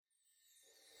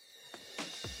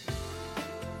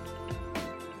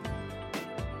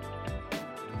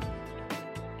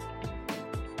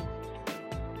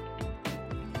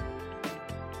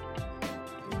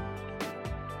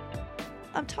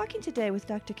I'm talking today with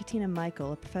Dr. Katina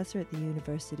Michael, a professor at the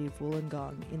University of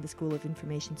Wollongong in the School of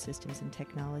Information Systems and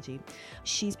Technology.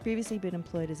 She's previously been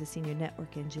employed as a senior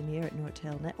network engineer at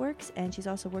Nortel Networks, and she's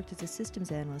also worked as a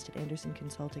systems analyst at Andersen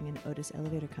Consulting and OTIS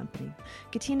Elevator Company.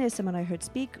 Katina is someone I heard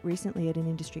speak recently at an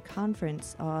industry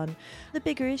conference on the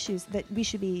bigger issues that we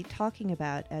should be talking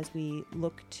about as we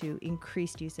look to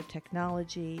increased use of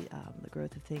technology, the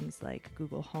growth of things like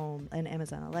Google Home and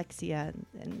Amazon Alexa,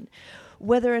 and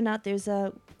whether or not there's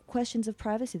questions of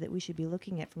privacy that we should be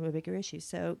looking at from a bigger issue.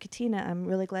 So, Katina, I'm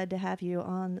really glad to have you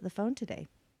on the phone today.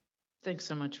 Thanks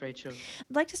so much, Rachel.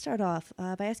 I'd like to start off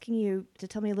by asking you to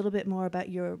tell me a little bit more about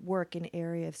your work and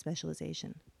area of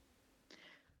specialization.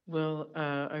 Well,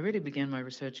 I really began my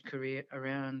research career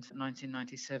around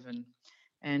 1997,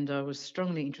 and I was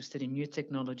strongly interested in new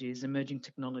technologies, emerging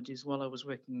technologies, while I was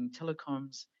working in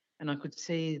telecoms, and I could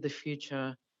see the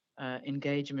future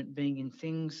engagement being in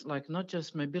things like not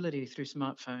just mobility through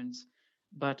smartphones,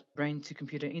 but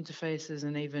brain-to-computer interfaces,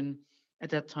 and even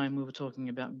at that time we were talking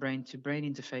about brain-to-brain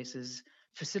interfaces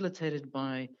facilitated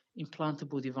by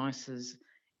implantable devices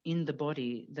in the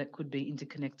body that could be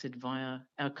interconnected via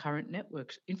our current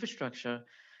network infrastructure.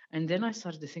 And then I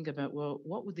started to think about, well,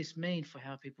 what would this mean for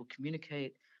how people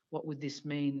communicate? What would this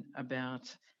mean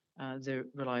about the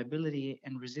reliability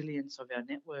and resilience of our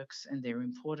networks and their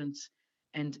importance?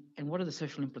 And what are the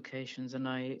social implications? And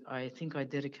I think I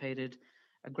dedicated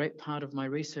a great part of my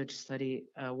research study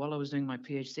while I was doing my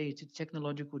PhD to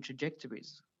technological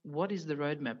trajectories. What is the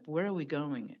roadmap? Where are we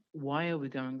going? Why are we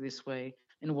going this way?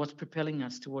 And what's propelling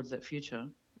us towards that future?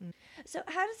 So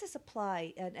how does this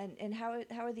apply, and how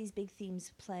are these big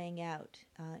themes playing out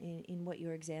in what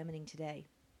you're examining today?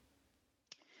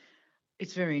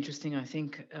 It's very interesting. I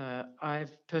think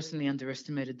I've personally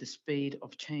underestimated the speed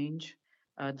of change.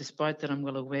 Despite that, I'm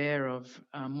well aware of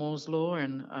Moore's Law,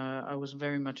 and I was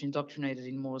very much indoctrinated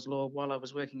in Moore's Law while I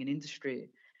was working in industry.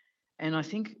 And I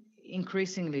think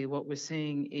increasingly what we're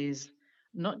seeing is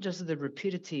not just the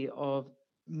rapidity of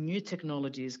new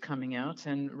technologies coming out,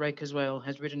 and Ray Kurzweil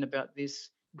has written about this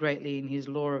greatly in his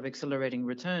Law of Accelerating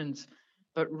Returns,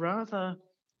 but rather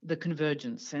the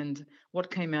convergence. And what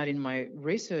came out in my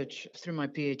research through my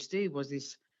PhD was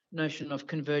this notion of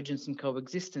convergence and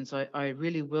coexistence. I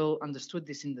really well understood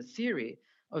this in the theory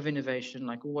of innovation,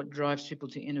 like what drives people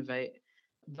to innovate.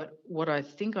 But what I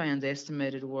think I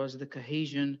underestimated was the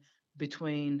cohesion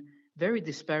between very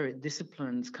disparate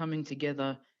disciplines coming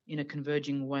together in a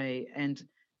converging way and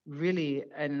really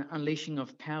an unleashing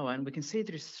of power. And we can see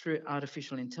this through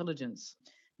artificial intelligence.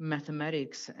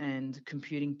 Mathematics and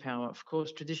computing power, of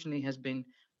course, traditionally has been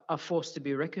a force to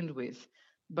be reckoned with.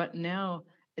 But now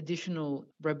additional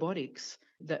robotics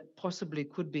that possibly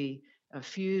could be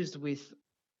fused with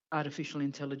artificial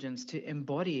intelligence to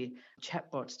embody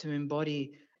chatbots, to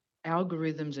embody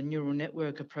algorithms and neural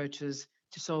network approaches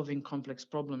to solving complex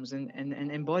problems and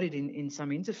embodied in some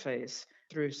interface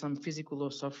through some physical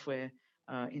or software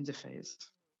interface.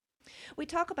 We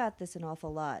talk about this an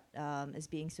awful lot as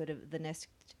being sort of the next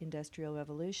industrial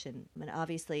revolution. And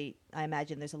obviously, I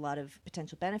imagine there's a lot of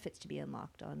potential benefits to be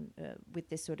unlocked on with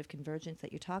this sort of convergence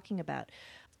that you're talking about.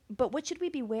 But what should we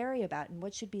be wary about, and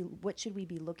what should we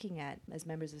be looking at as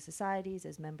members of societies,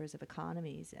 as members of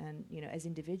economies, and as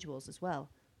individuals as well?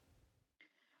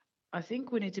 I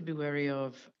think we need to be wary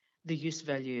of the use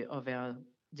value of our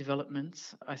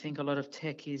developments. I think a lot of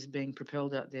tech is being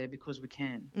propelled out there because we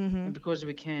can, and because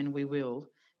we can, we will,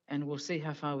 and we'll see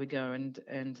how far we go.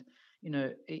 And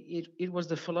it was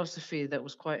the philosophy that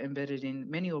was quite embedded in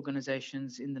many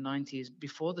organizations in the 90s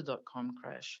before the dot-com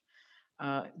crash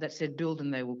that said, build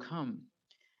and they will come.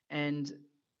 And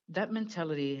that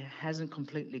mentality hasn't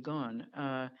completely gone.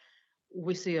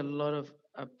 We see a lot of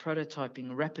prototyping,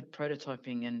 rapid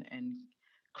prototyping and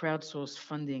crowdsourced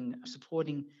funding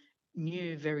supporting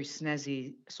new, very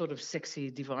snazzy, sort of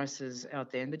sexy devices out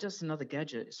there. And they're just another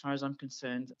gadget as far as I'm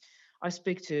concerned. I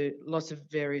speak to lots of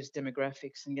various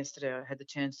demographics, and yesterday I had the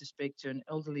chance to speak to an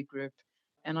elderly group,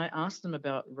 and I asked them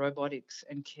about robotics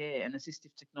and care and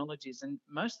assistive technologies, and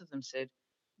most of them said,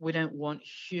 we don't want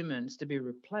humans to be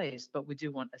replaced, but we do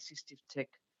want assistive tech.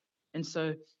 And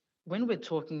so when we're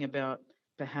talking about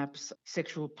perhaps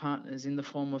sexual partners in the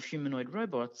form of humanoid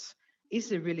robots, is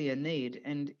there really a need?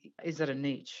 And is that a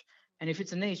niche? And if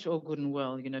it's a niche, all good and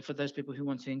well, for those people who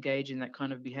want to engage in that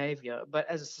kind of behavior. But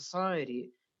as a society,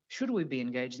 should we be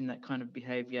engaged in that kind of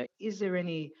behavior? Is there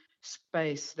any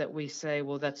space that we say,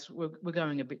 well, we're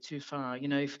going a bit too far?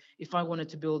 If I wanted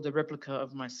to build a replica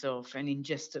of myself and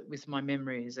ingest it with my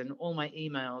memories and all my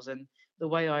emails and the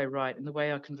way I write and the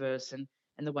way I converse and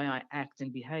the way I act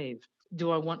and behave,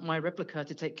 do I want my replica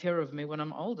to take care of me when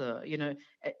I'm older?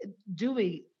 Do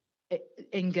we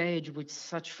engage with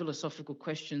such philosophical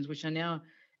questions, which are now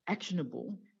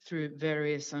actionable through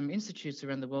various institutes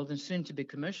around the world and soon to be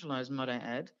commercialized, might I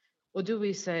add? Or do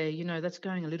we say, that's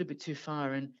going a little bit too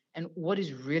far? And what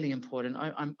is really important?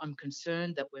 I'm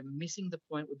concerned that we're missing the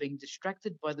point. We're being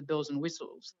distracted by the bells and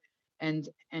whistles, and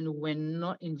we're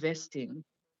not investing,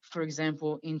 for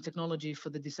example, in technology for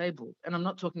the disabled. And I'm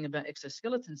not talking about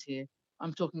exoskeletons here.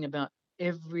 I'm talking about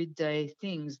everyday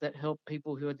things that help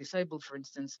people who are disabled, for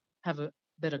instance, have a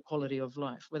better quality of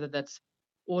life, whether that's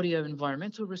audio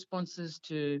environmental responses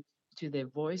to their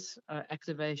voice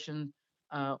activation,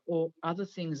 or other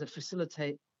things that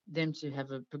facilitate them to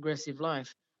have a progressive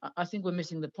life. I think we're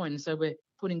missing the point. And so we're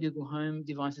putting Google Home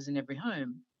devices in every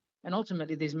home. And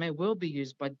ultimately, these may well be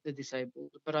used by the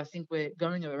disabled, but I think we're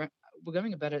going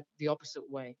about it the opposite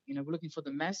way. We're looking for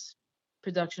the mass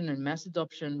production and mass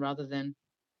adoption rather than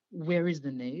where is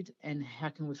the need and how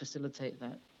can we facilitate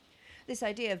that. This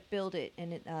idea of build it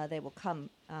and they will come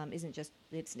isn't just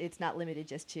it's not limited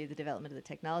just to the development of the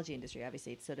technology industry.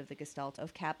 Obviously, it's sort of the gestalt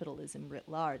of capitalism writ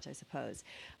large, I suppose.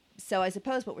 So I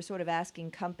suppose what we're sort of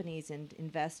asking companies and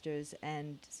investors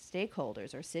and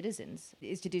stakeholders or citizens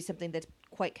is to do something that's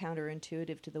quite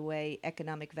counterintuitive to the way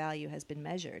economic value has been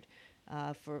measured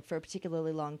for a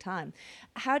particularly long time.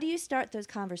 How do you start those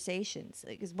conversations?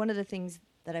 Because one of the things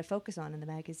that I focus on in the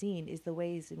magazine is the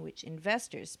ways in which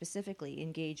investors specifically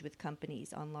engage with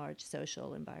companies on large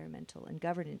social, environmental, and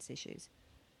governance issues.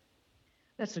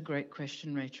 That's a great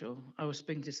question, Rachel. I was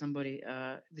speaking to somebody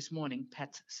this morning,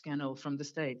 Pat Scannell from the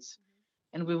States,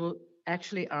 and we were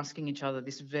actually asking each other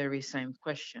this very same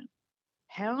question.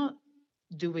 How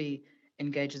do we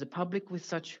engage the public with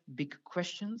such big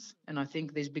questions? And I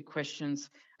think these big questions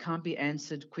can't be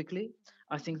answered quickly.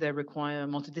 I think they require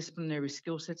multidisciplinary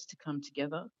skill sets to come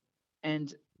together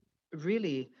and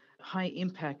really high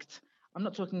impact. I'm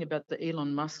not talking about the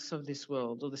Elon Musks of this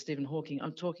world or the Stephen Hawking.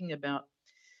 I'm talking about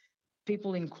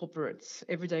people in corporates,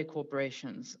 everyday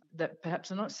corporations that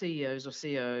perhaps are not CEOs or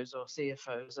CEOs or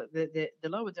CFOs. They're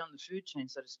lower down the food chain,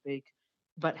 so to speak,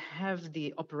 but have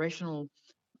the operational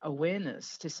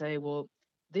awareness to say, well,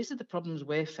 these are the problems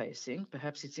we're facing.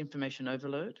 Perhaps it's information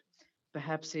overload.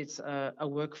 Perhaps it's a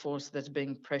workforce that's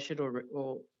being pressured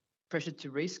or pressured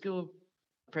to reskill,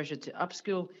 pressured to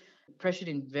upskill, pressured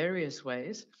in various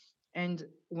ways. And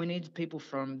we need people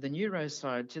from the neuro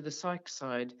side to the psych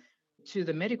side to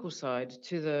the medical side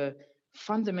to the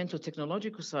fundamental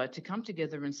technological side to come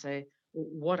together and say, well,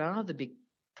 what are the big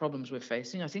problems we're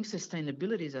facing? I think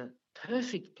sustainability is a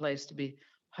perfect place to be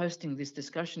hosting this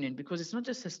discussion in, because it's not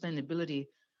just sustainability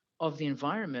of the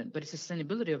environment, but it's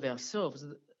sustainability of ourselves.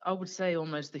 I would say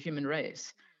almost the human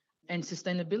race. And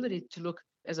sustainability to look,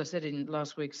 as I said in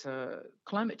last week's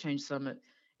climate change summit,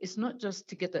 it's not just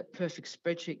to get that perfect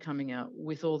spreadsheet coming out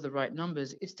with all the right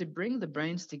numbers. It's to bring the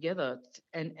brains together,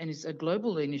 and it's a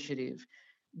global initiative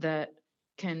that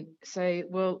can say,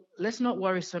 well, let's not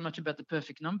worry so much about the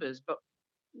perfect numbers, but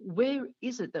where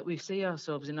is it that we see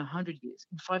ourselves in 100 years,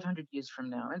 500 years from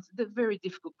now? And they're very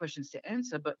difficult questions to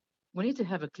answer, but we need to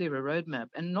have a clearer roadmap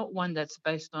and not one that's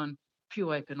based on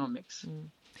pure economics.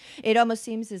 It almost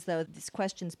seems as though this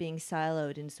question's being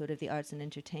siloed in sort of the arts and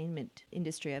entertainment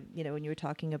industry. When you were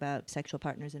talking about sexual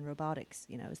partners in robotics,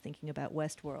 I was thinking about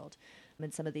Westworld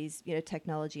and some of these,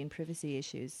 technology and privacy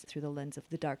issues through the lens of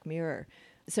the dark mirror.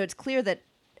 So it's clear that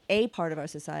a part of our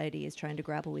society is trying to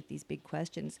grapple with these big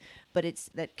questions, but it's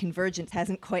that convergence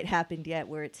hasn't quite happened yet,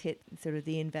 where it's hit sort of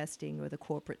the investing or the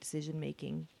corporate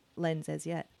decision-making lens as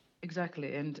yet.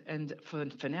 Exactly. And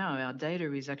for now, our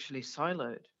data is actually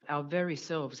siloed. Our very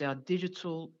selves, our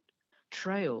digital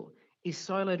trail is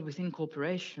siloed within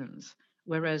corporations,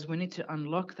 whereas we need to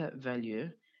unlock that value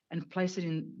and place it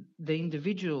in the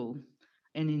individual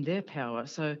and in their power.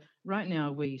 So right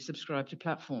now we subscribe to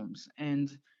platforms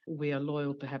and we are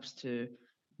loyal perhaps to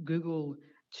Google,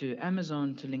 to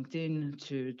Amazon, to LinkedIn,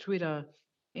 to Twitter,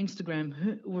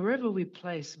 Instagram, wherever we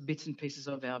place bits and pieces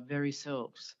of our very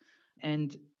selves.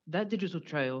 And that digital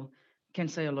trail can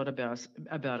say a lot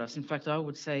about us. In fact, I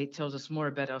would say it tells us more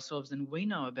about ourselves than we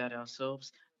know about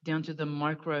ourselves, down to the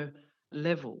micro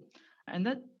level. And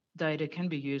that data can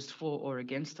be used for or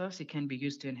against us. It can be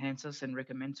used to enhance us and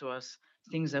recommend to us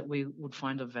things that we would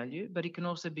find of value, but it can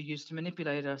also be used to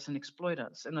manipulate us and exploit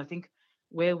us. And I think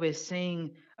where we're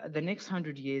seeing the next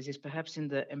 100 years is perhaps in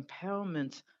the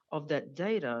empowerment of that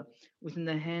data within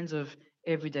the hands of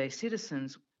everyday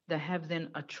citizens. They have then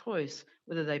a choice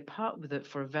whether they part with it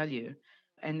for a value,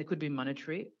 and it could be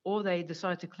monetary, or they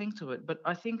decide to cling to it. But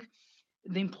I think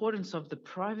the importance of the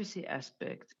privacy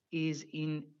aspect is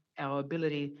in our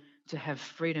ability to have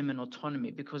freedom and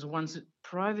autonomy, because once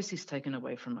privacy is taken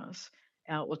away from us,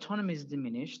 our autonomy is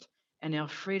diminished and our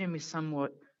freedom is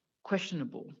somewhat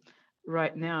questionable.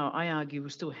 Right now, I argue we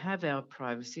still have our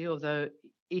privacy, although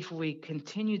if we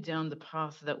continue down the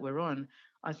path that we're on,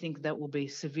 I think that will be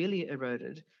severely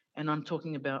eroded. And I'm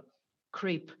talking about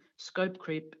creep, scope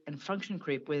creep, and function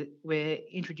creep, where we're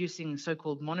introducing so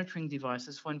called monitoring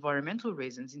devices for environmental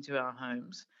reasons into our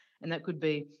homes. And that could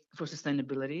be for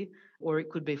sustainability, or it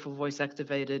could be for voice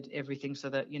activated everything so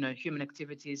that, human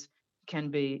activities can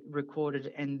be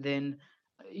recorded and then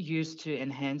used to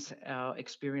enhance our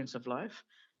experience of life.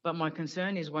 But my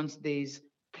concern is once these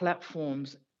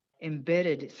platforms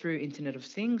embedded through Internet of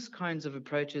Things kinds of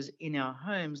approaches in our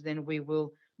homes, then we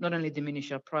will not only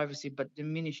diminish our privacy, but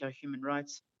diminish our human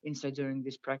rights in so doing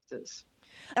this practice.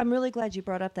 I'm really glad you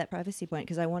brought up that privacy point,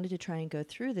 because I wanted to try and go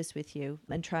through this with you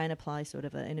and try and apply sort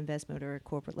of an investment or a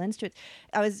corporate lens to it.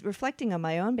 I was reflecting on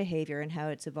my own behavior and how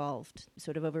it's evolved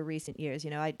sort of over recent years.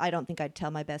 I don't think I'd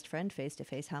tell my best friend face to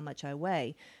face how much I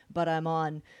weigh, but I'm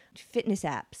on fitness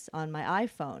apps on my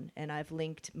iPhone and I've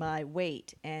linked my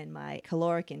weight and my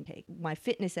caloric intake, my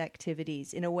fitness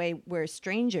activities, in a way where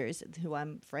strangers who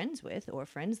I'm friends with or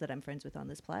friends that I'm friends with on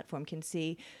this platform can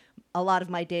see a lot of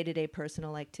my day-to-day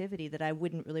personal activity that I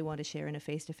wouldn't really want to share in a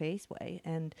face-to-face way.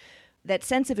 And that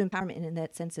sense of empowerment and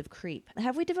that sense of creep.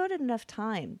 Have we devoted enough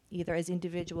time, either as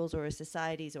individuals or as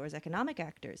societies or as economic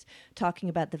actors, talking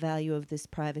about the value of this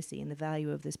privacy and the value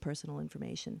of this personal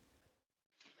information?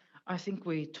 I think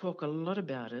we talk a lot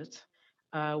about it.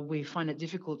 We find it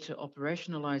difficult to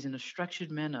operationalize in a structured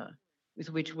manner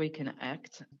with which we can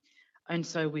act. And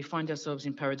so we find ourselves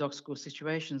in paradoxical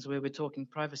situations where we're talking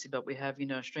privacy, but we have,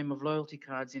 a stream of loyalty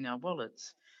cards in our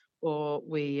wallets, or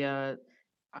we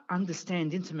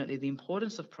understand intimately the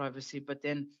importance of privacy, but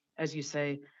then, as you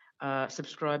say,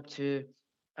 subscribe to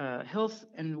health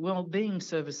and well-being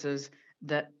services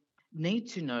that need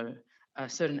to know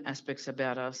certain aspects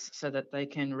about us so that they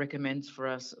can recommend for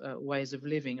us ways of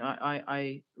living.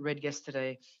 I read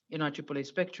yesterday in IEEE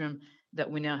Spectrum that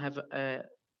we now have a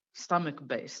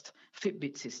stomach-based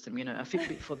Fitbit system, a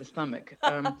Fitbit for the stomach,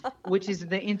 which is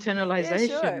the internalization,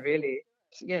 Yeah, sure. really.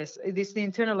 Yes, it's the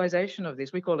internalization of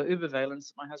this. We call it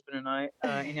ubervalence, my husband and I,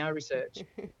 in our research.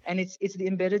 And it's the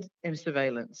embedded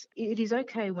surveillance. It is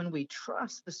okay when we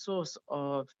trust the source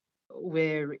of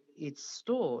where it's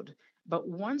stored. But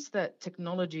once that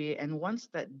technology and once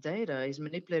that data is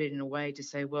manipulated in a way to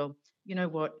say, well, you know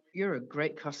what, you're a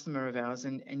great customer of ours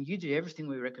and you do everything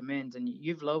we recommend, and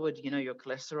you've lowered, your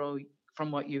cholesterol from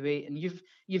what you eat, and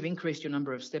you've increased your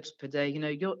number of steps per day,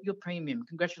 your premium,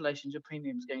 congratulations, your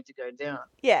premium is going to go down.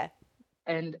 Yeah.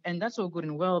 And that's all good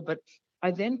and well. But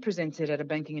I then presented at a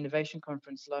banking innovation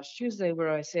conference last Tuesday where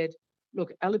I said,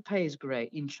 look, Alipay is great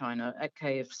in China at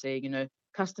KFC.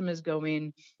 Customers go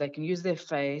in, they can use their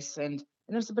face. And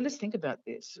I said, but let's think about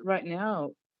this. Right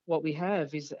now, what we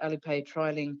have is Alipay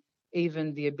trialing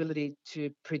even the ability to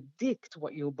predict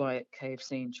what you'll buy at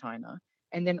KFC in China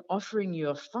and then offering you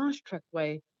a fast track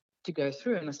way to go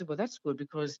through. And I said, well, that's good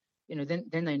because then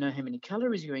they know how many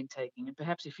calories you're intaking. And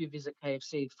perhaps if you visit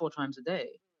KFC 4 times a day,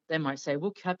 they might say,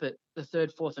 we'll cap it the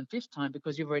third, fourth, and fifth time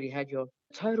because you've already had your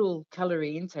total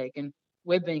calorie intake. And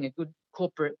we're being a good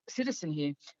corporate citizen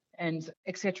here, and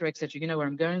et cetera, et cetera. You know where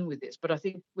I'm going with this. But I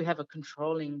think we have a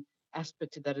controlling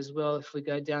aspect to that as well if we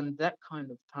go down that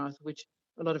kind of path, which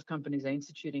a lot of companies are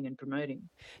instituting and promoting.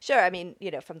 Sure. I mean,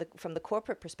 from the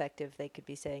corporate perspective, they could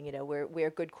be saying, we're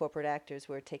good corporate actors.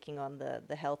 We're taking on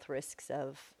the health risks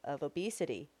of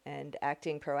obesity and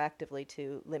acting proactively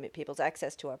to limit people's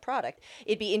access to our product.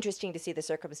 It'd be interesting to see the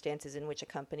circumstances in which a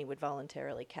company would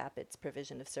voluntarily cap its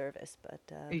provision of service.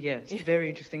 But yes, very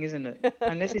interesting, isn't it?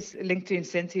 Unless it's linked to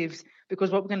incentives,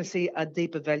 because what we're going to see are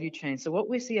deeper value chains. So what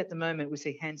we see at the moment, we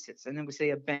see handsets, and then we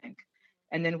see a bank,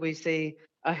 and then we see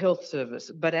a health service.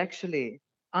 But actually,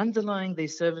 underlying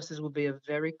these services will be a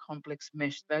very complex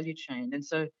meshed value chain. And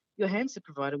so your handset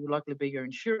provider will likely be your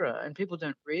insurer. And people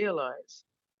don't realize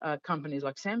companies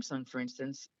like Samsung, for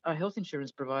instance, are health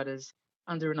insurance providers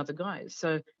under another guise.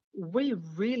 So we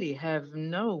really have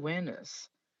no awareness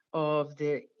of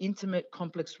the intimate,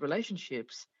 complex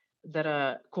relationships that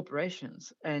are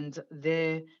corporations and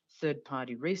their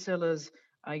third-party resellers,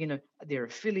 their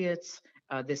affiliates,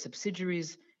 their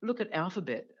subsidiaries. Look at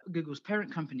Alphabet, Google's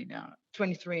parent company now,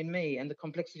 23andMe, and the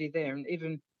complexity there, and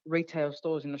even retail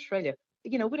stores in Australia.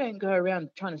 We don't go around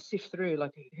trying to sift through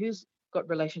like who's got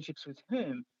relationships with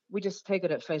whom. We just take it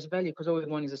at face value because all we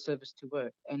want is a service to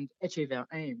work and achieve our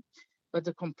aim. But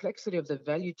the complexity of the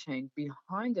value chain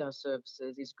behind our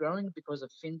services is growing because of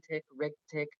fintech,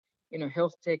 regtech,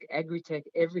 health tech, agri tech,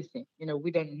 everything. We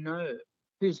don't know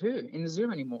who's who in the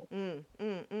zoo anymore.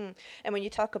 And when you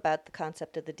talk about the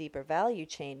concept of the deeper value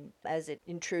chain as it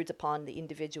intrudes upon the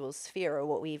individual sphere, or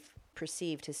what we've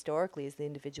perceived historically as the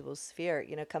individual sphere,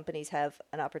 companies have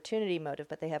an opportunity motive,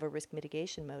 but they have a risk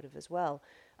mitigation motive as well.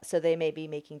 So they may be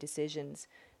making decisions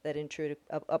that intrude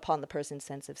upon the person's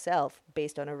sense of self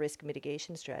based on a risk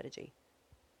mitigation strategy.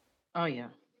 Oh, yeah,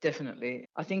 definitely.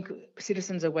 I think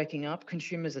citizens are waking up,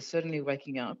 consumers are certainly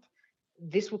waking up.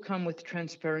 This will come with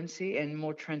transparency and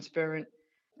more transparent,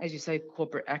 as you say,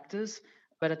 corporate actors.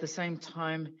 But at the same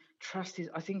time,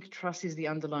 I think trust is the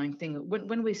underlying thing.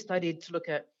 When we studied to look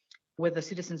at whether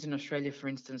citizens in Australia, for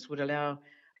instance, would allow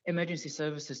emergency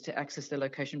services to access their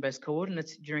location-based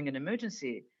coordinates during an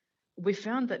emergency, we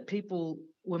found that people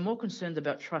were more concerned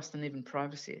about trust than even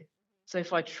privacy. So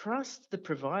if I trust the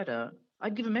provider,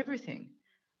 I'd give them everything.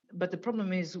 But the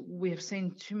problem is we have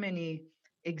seen too many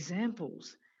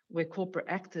examples where corporate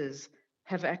actors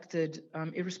have acted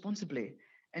irresponsibly.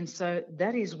 And so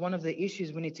that is one of the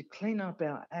issues we need to clean up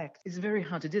our act. It's very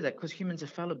hard to do that because humans are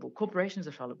fallible. Corporations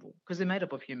are fallible because they're made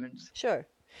up of humans. Sure.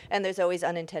 And there's always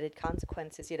unintended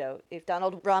consequences. If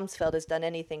Donald Rumsfeld has done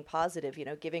anything positive,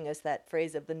 giving us that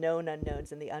phrase of the known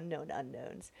unknowns and the unknown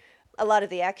unknowns, a lot of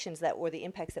the actions that or the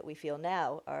impacts that we feel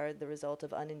now are the result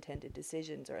of unintended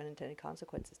decisions or unintended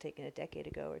consequences taken a decade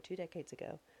ago or 2 decades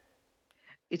ago.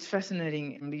 It's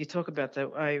fascinating you talk about that.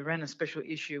 I ran a special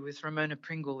issue with Ramona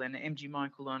Pringle and MG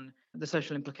Michael on the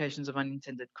social implications of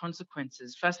unintended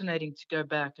consequences. Fascinating to go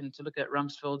back and to look at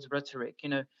Rumsfeld's rhetoric,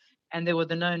 and there were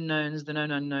the known knowns, the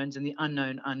known unknowns, and the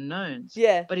unknown unknowns.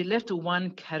 Yeah. But he left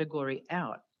one category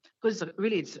out because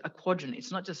it's a quadrant.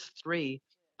 It's not just three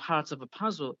parts of a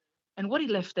puzzle. And what he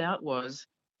left out was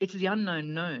it's the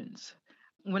unknown knowns.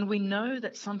 When we know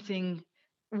that something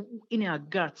in our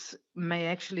guts may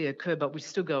actually occur, but we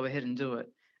still go ahead and do it.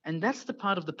 And that's the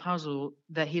part of the puzzle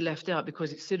that he left out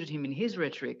because it suited him in his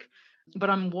rhetoric. But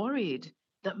I'm worried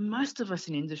that most of us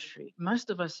in industry, most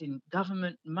of us in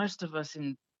government, most of us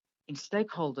in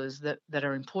stakeholders that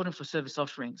are important for service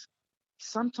offerings,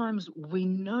 sometimes we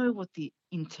know what the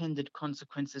intended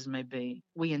consequences may be.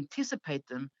 We anticipate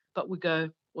them, but we go,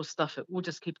 well, stuff it. We'll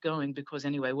just keep going because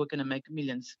anyway, we're going to make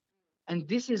millions. And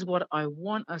this is what I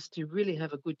want us to really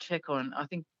have a good check on. I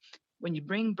think when you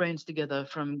bring brains together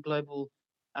from global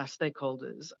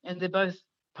stakeholders, and they're both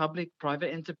public,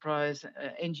 private enterprise,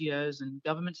 NGOs, and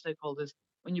government stakeholders,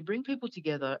 when you bring people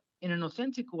together in an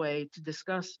authentic way to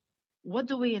discuss what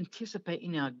do we anticipate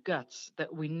in our guts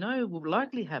that we know will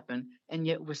likely happen, and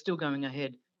yet we're still going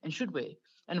ahead, and should we?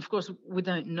 And of course, we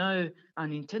don't know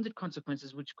unintended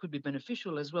consequences, which could be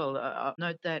beneficial as well. I'll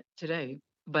note that today.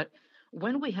 But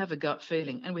when we have a gut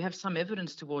feeling and we have some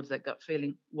evidence towards that gut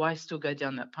feeling, why still go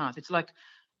down that path? It's like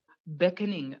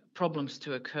beckoning problems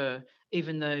to occur,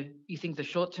 even though you think the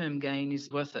short-term gain is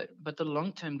worth it, but the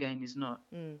long-term gain is not.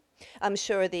 I'm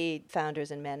sure the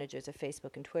founders and managers of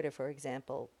Facebook and Twitter, for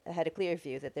example, had a clear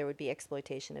view that there would be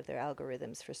exploitation of their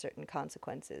algorithms for certain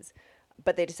consequences.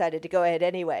 But they decided to go ahead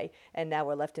anyway, and now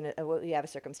we're left in we have a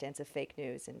circumstance of fake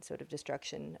news and sort of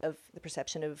destruction of the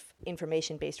perception of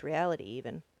information-based reality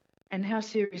even. And how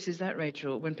serious is that,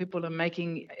 Rachel, when people are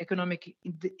making economic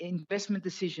investment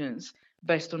decisions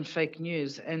based on fake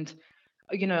news? And,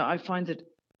 I find that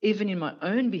even in my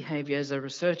own behavior as a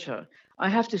researcher, I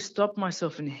have to stop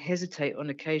myself and hesitate on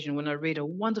occasion when I read a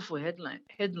wonderful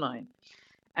headline.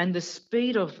 And the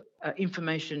speed of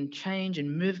information change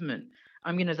and movement.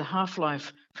 The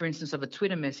half-life, for instance, of a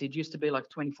Twitter message used to be like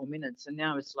 24 minutes, and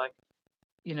now it's like,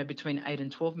 between 8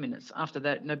 and 12 minutes. After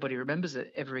that, nobody remembers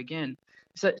it ever again.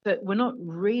 So we're not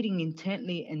reading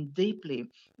intently and deeply.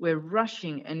 We're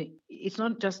rushing, and it's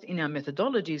not just in our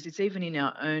methodologies, it's even in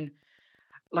our own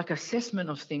assessment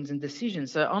of things and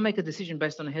decisions. So I'll make a decision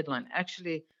based on a headline.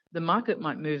 Actually, the market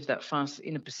might move that fast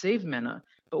in a perceived manner,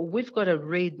 but we've got to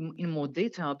read in more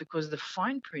detail because the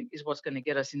fine print is what's going to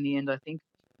get us in the end, I think,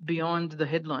 beyond the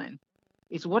headline.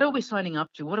 It's what are we signing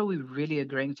up to? What are we really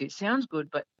agreeing to? It sounds good,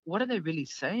 but what are they really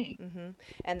saying? Mm-hmm.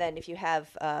 And then if you have,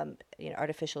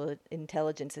 artificial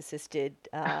intelligence assisted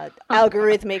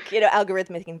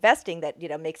algorithmic investing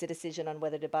that makes a decision on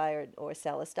whether to buy or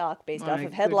sell a stock based off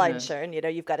of headline churn,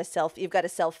 you've got a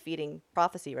self-feeding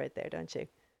prophecy right there, don't you?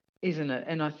 Isn't it?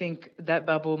 And I think that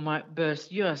bubble might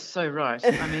burst. You are so right.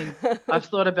 I've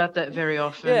thought about that very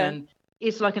often, and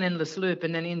it's like an endless loop.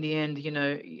 And then in the end,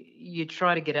 you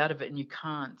try to get out of it and you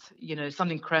can't.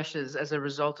 Something crashes as a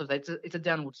result of that. It's a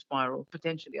downward spiral,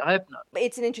 potentially. I hope not.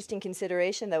 It's an interesting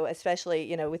consideration, though,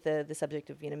 especially, with the subject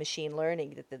of, machine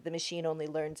learning, that the machine only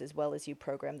learns as well as you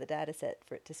program the data set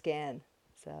for it to scan.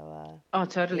 So, Oh,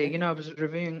 totally. I was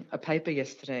reviewing a paper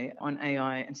yesterday on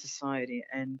AI and society,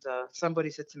 and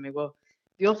somebody said to me, well,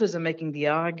 the authors are making the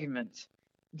argument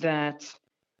that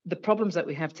the problems that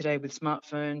we have today with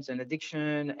smartphones and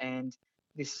addiction and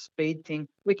this speed thing,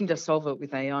 we can just solve it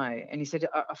with AI. And he said,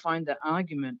 I find that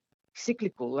argument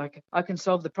cyclical. Like, I can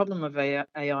solve the problem of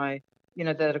AI,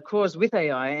 that are caused with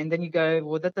AI. And then you go,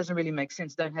 well, that doesn't really make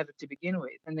sense. Don't have it to begin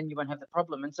with. And then you won't have the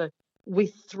problem. And so we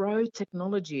throw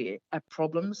technology at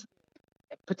problems.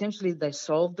 Potentially they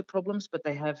solve the problems, but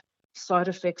they have side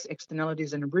effects,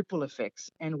 externalities, and ripple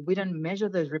effects. And we don't measure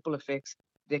those ripple effects.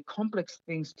 They're complex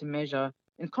things to measure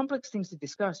and complex things to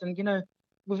discuss. And,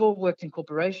 we've all worked in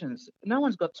corporations. No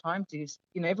one's got time to,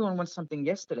 everyone wants something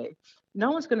yesterday. No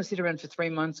one's going to sit around for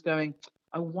 3 months going,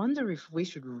 I wonder if we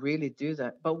should really do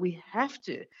that. But we have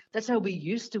to. That's how we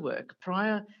used to work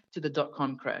prior to the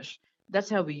dot-com crash.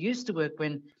 That's how we used to work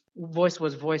when voice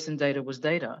was voice and data was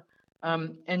data.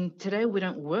 And today we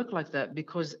don't work like that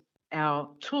because our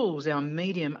tools, our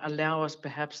medium allow us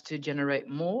perhaps to generate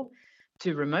more,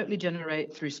 to remotely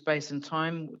generate through space and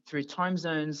time, through time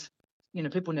zones.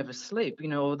 People never sleep,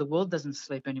 or the world doesn't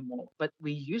sleep anymore, but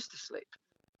we used to sleep.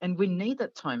 And we need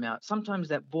that time out. Sometimes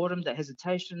that boredom, that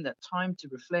hesitation, that time to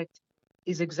reflect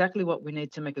is exactly what we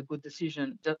need to make a good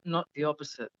decision, not the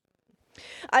opposite.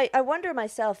 I wonder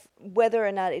myself whether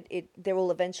or not there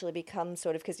will eventually become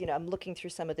sort of, because, I'm looking through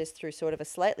some of this through sort of a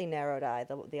slightly narrowed eye,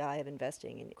 the eye of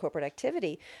investing in corporate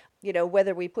activity,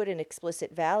 whether we put an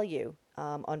explicit value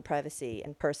on privacy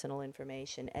and personal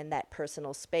information and that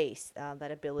personal space, that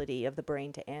ability of the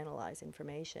brain to analyze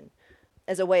information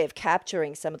as a way of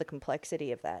capturing some of the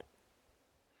complexity of that.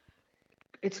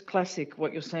 It's classic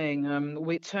what you're saying.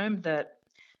 We termed that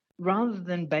rather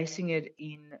than basing it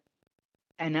in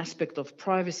an aspect of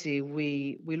privacy,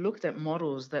 we looked at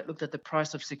models that looked at the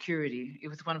price of security. It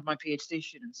was one of my PhD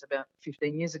students about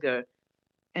 15 years ago.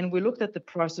 And we looked at the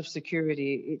price of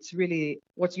security. It's really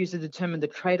what's used to determine the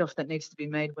trade-off that needs to be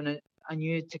made when a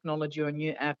new technology or a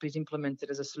new app is implemented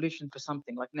as a solution for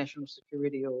something like national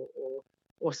security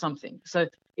or something. So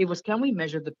it was, can we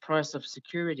measure the price of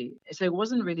security? So it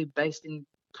wasn't really based in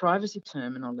privacy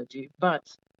terminology, but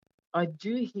I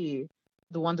do hear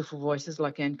the wonderful voices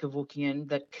like Anne Kevorkian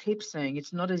that keep saying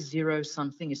it's not a zero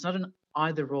something, it's not an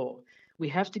either or. We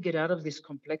have to get out of this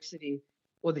complexity,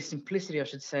 or the simplicity, I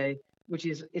should say, which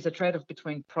is a trade-off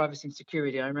between privacy and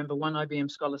security. I remember one IBM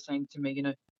scholar saying to me,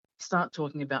 start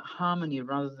talking about harmony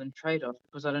rather than trade-off,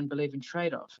 because I don't believe in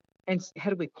trade-off. And how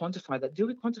do we quantify that? Do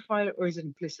we quantify it, or is it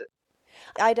implicit?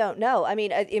 I don't know. I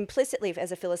mean, implicitly,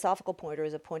 as a philosophical point or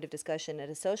as a point of discussion at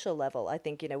a social level, I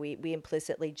think, we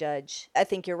implicitly judge. I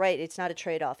think you're right. It's not a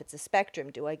trade-off. It's a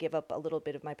spectrum. Do I give up a little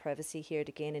bit of my privacy here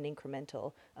to gain an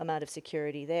incremental amount of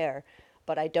security there?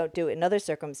 But I don't do it in other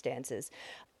circumstances.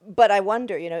 But I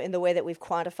wonder, in the way that we've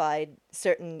quantified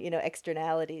certain,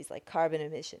 externalities like carbon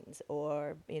emissions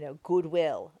or,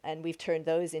 goodwill, and we've turned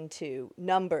those into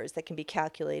numbers that can be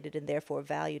calculated and therefore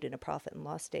valued in a profit and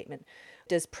loss statement.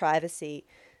 Does privacy,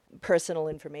 personal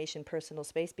information, personal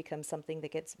space become something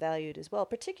that gets valued as well,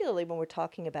 particularly when we're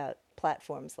talking about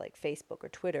platforms like Facebook or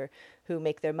Twitter, who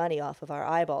make their money off of our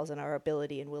eyeballs and our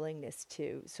ability and willingness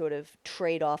to sort of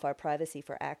trade off our privacy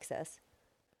for access?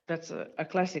 That's a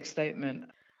classic statement.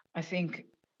 I think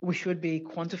we should be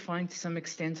quantifying to some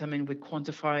extent. I mean, we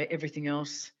quantify everything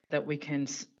else that we can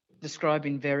describe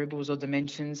in variables or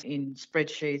dimensions in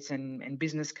spreadsheets and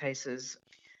business cases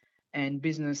and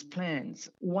business plans.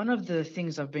 One of the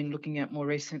things I've been looking at more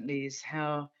recently is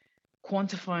how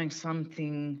quantifying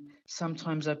something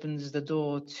sometimes opens the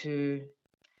door to,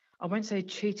 I won't say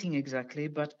cheating exactly,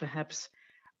 but perhaps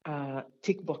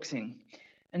tick boxing.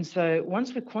 And so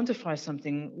once we quantify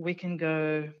something, we can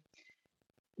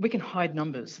hide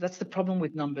numbers. That's the problem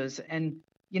with numbers. And,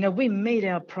 we meet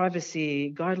our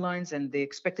privacy guidelines and the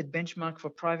expected benchmark for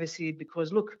privacy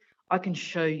because, look, I can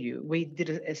show you. We did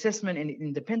an assessment, an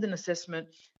independent assessment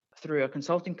through a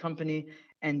consulting company,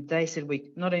 and they said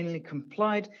we not only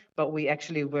complied, but we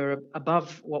actually were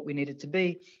above what we needed to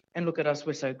be. And look at us,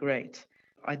 we're so great.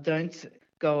 I don't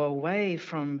go away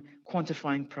from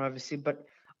quantifying privacy, but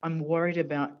I'm worried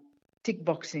about tick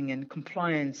boxing and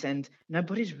compliance, and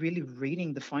nobody's really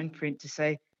reading the fine print to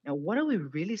say, now, what are we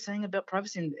really saying about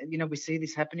privacy? And, we see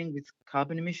this happening with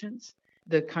carbon emissions,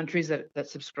 the countries that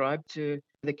subscribe to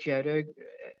the Kyoto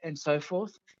and so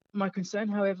forth. My concern,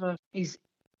 however, is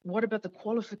what about the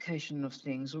qualification of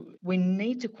things? We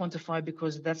need to quantify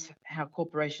because that's how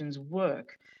corporations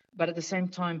work. But at the same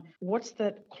time, what's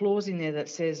that clause in there that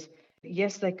says,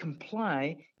 yes, they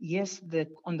comply, yes,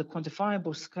 on the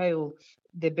quantifiable scale,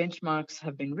 their benchmarks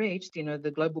have been reached,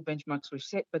 the global benchmarks we've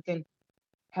set, but then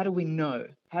how do we know?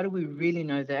 How do we really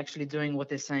know they're actually doing what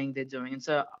they're saying they're doing? And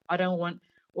so I don't want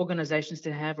organizations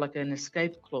to have like an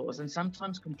escape clause. And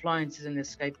sometimes compliance is an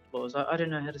escape clause. I don't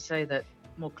know how to say that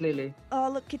more clearly. Oh,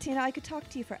 look, Katina, I could talk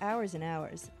to you for hours and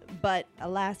hours, but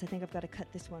alas, I think I've got to cut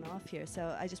this one off here.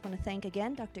 So I just want to thank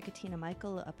again Dr. Katina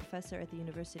Michael, a professor at the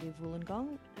University of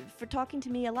Wollongong, for talking to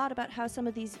me a lot about how some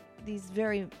of these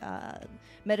very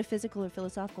metaphysical or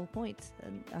philosophical points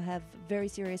have very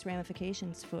serious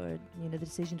ramifications for the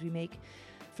decisions we make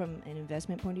from an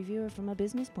investment point of view or from a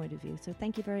business point of view. So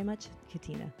thank you very much,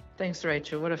 Katina. Thanks,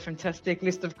 Rachel. What a fantastic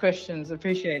list of questions.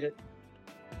 Appreciate it.